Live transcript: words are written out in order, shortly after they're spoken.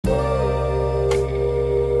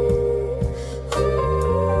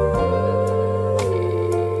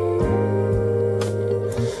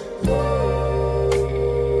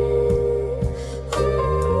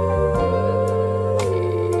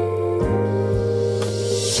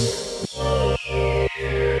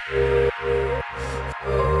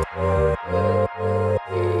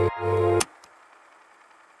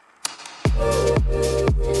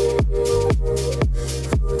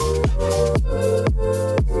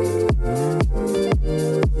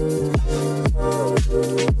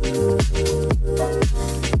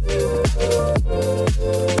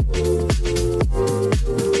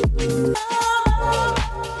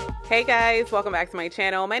Hey guys, welcome back to my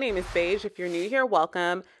channel. My name is Beige. If you're new here,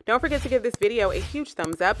 welcome. Don't forget to give this video a huge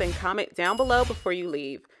thumbs up and comment down below before you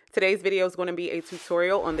leave. Today's video is going to be a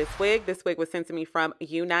tutorial on this wig. This wig was sent to me from In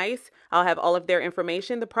Unice. I'll have all of their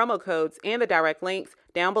information, the promo codes, and the direct links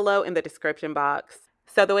down below in the description box.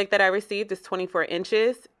 So the wig that I received is 24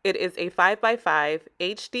 inches. It is a 5x5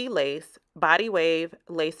 HD lace, body wave,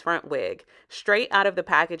 lace front wig. Straight out of the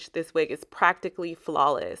package, this wig is practically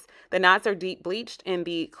flawless. The knots are deep bleached and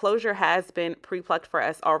the closure has been pre-plucked for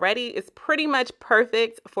us already. It's pretty much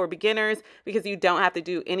perfect for beginners because you don't have to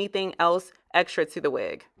do anything else extra to the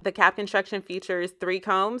wig. The cap construction features 3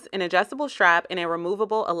 combs, an adjustable strap, and a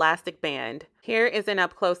removable elastic band. Here is an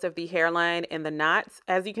up close of the hairline and the knots.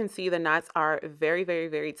 As you can see, the knots are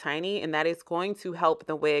very tiny, and that is going to help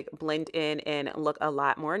the wig blend in and look a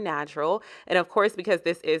lot more natural. And of course, because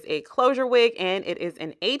this is a closure wig and it is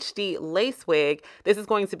an HD lace wig, this is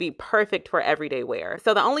going to be perfect for everyday wear.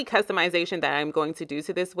 So the only customization that I'm going to do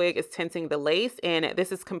to this wig is tinting the lace, and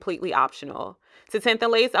this is completely optional. To tint the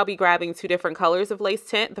lace, I'll be grabbing 2 different colors of lace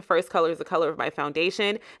tint. The first color is the color of my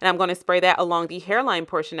foundation, and I'm going to spray that along the hairline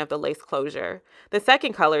portion of the lace closure. The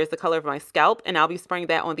second color is the color of my scalp, and I'll be spraying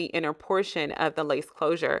that on the inner portion of the lace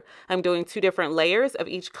closure. I'm doing 2 different layers of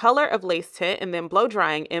each color of lace tint and then blow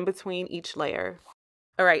drying in between each layer.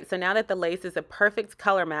 All right, so now that the lace is a perfect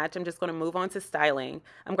color match, I'm just going to move on to styling.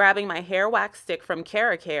 I'm grabbing my hair wax stick from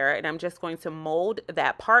Hair, and I'm just going to mold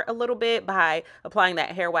that part a little bit by applying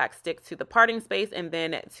that hair wax stick to the parting space and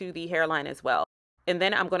then to the hairline as well. And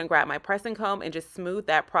then I'm going to grab my pressing comb and just smooth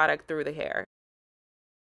that product through the hair.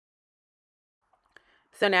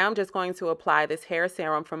 So now I'm just going to apply this hair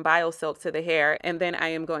serum from BioSilk to the hair, and then I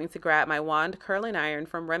am going to grab my wand curling iron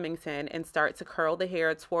from Remington and start to curl the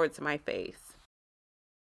hair towards my face.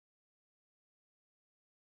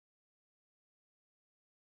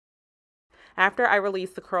 After I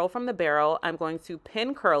release the curl from the barrel, I'm going to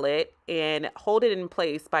pin curl it and hold it in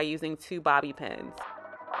place by using 2 bobby pins.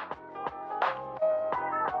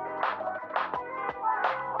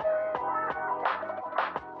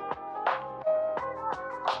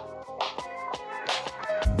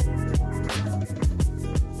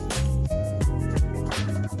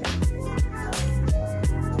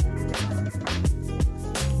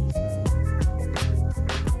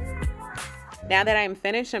 Now that I'm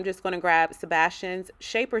finished, I'm just going to grab Sebastian's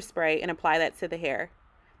Shaper Spray and apply that to the hair.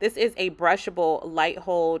 This is a brushable light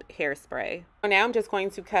hold hairspray. So now I'm just going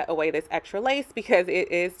to cut away this extra lace because it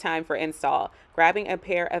is time for install. Grabbing a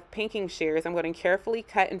pair of pinking shears, I'm going to carefully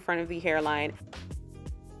cut in front of the hairline.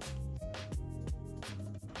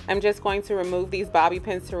 I'm just going to remove these bobby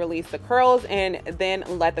pins to release the curls and then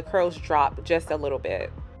let the curls drop just a little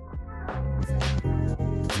bit.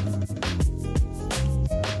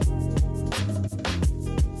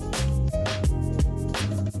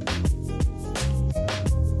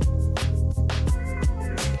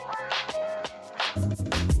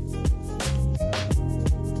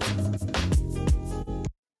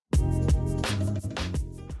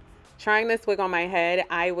 Trying this wig on my head,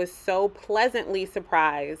 I was so pleasantly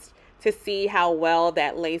surprised to see how well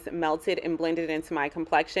that lace melted and blended into my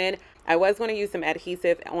complexion. I was going to use some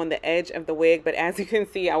adhesive on the edge of the wig, but as you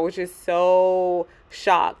can see, I was just so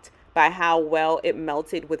shocked by how well it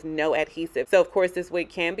melted with no adhesive. So of course, this wig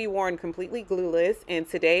can be worn completely glueless, and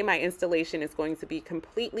today my installation is going to be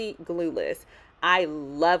completely glueless. I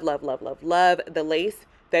love the lace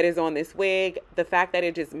that is on this wig. The fact that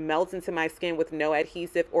it just melts into my skin with no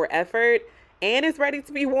adhesive or effort and is ready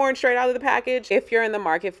to be worn straight out of the package. If you're in the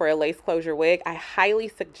market for a lace closure wig, I highly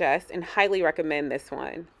suggest and highly recommend this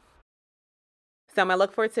one. So my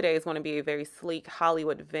look for today is going to be a very sleek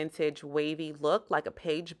Hollywood vintage wavy look, like a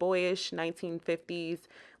page boyish 1950s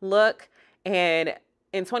look. And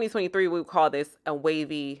in 2023, we would call this a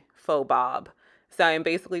wavy faux bob. So I'm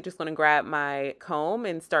basically just going to grab my comb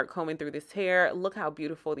and start combing through this hair. Look how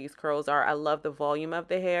beautiful these curls are. I love the volume of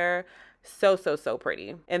the hair. So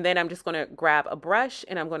pretty. And then I'm just going to grab a brush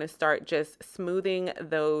and I'm going to start just smoothing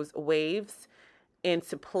those waves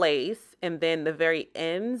into place. And then the very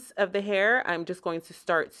ends of the hair, I'm just going to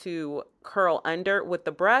start to curl under with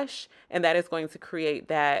the brush, and that is going to create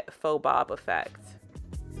that faux bob effect.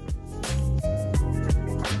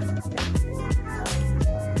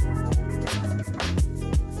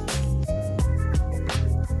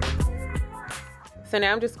 So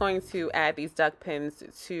now I'm just going to add these duck pins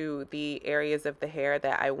to the areas of the hair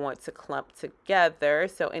that I want to clump together.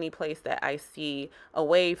 So any place that I see a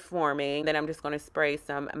wave forming, then I'm just going to spray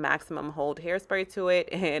some maximum hold hairspray to it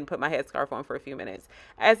and put my headscarf on for a few minutes.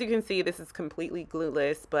 As you can see, this is completely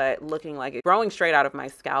glueless, but looking like it's growing straight out of my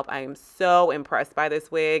scalp. I am so impressed by this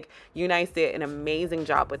wig. Unice did an amazing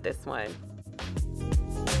job with this one.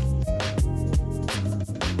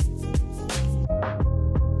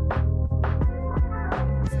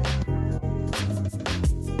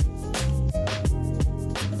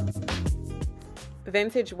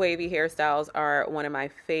 Vintage wavy hairstyles are one of my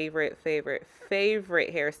favorite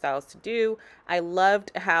hairstyles to do. I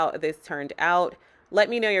loved how this turned out. Let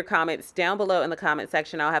me know your comments down below in the comment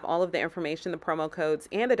section. I'll have all of the information, the promo codes,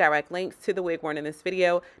 and the direct links to the wig worn in this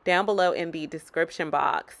video down below in the description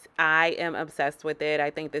box. I am obsessed with it.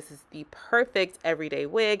 I think this is the perfect everyday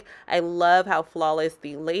wig. I love how flawless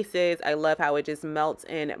the lace is. I love how it just melts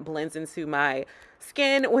and blends into my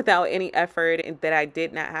skin without any effort, and that I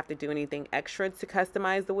did not have to do anything extra to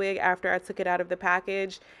customize the wig after I took it out of the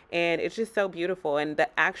package. And it's just so beautiful, and the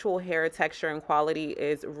actual hair texture and quality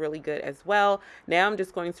is really good as well. Now I'm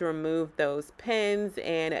just going to remove those pins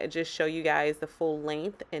and just show you guys the full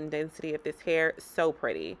length and density of this hair. So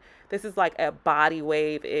pretty. This is like a body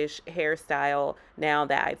wave-ish hairstyle now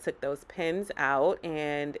that I took those pins out,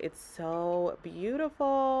 and it's so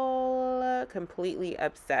beautiful. Completely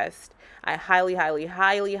obsessed. I highly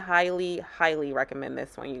recommend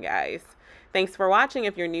this one, you guys. Thanks for watching.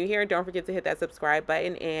 If you're new here, don't forget to hit that subscribe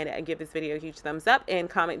button and give this video a huge thumbs up and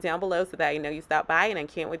comment down below so that I know you stopped by, and I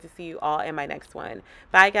can't wait to see you all in my next one.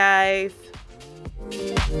 Bye, guys.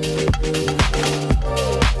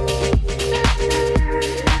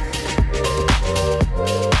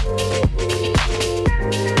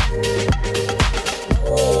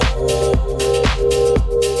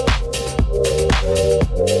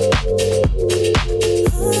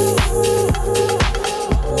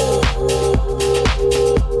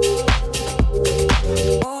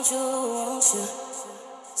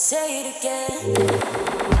 Say it again.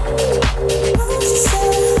 Won't you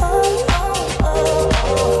say, oh, oh, oh,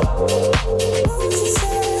 oh. Won't you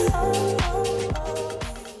say, oh, oh,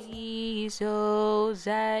 oh. Beige,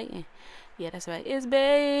 Ojai. Yeah, that's right. It's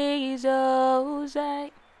Beige,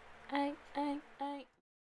 Ojai.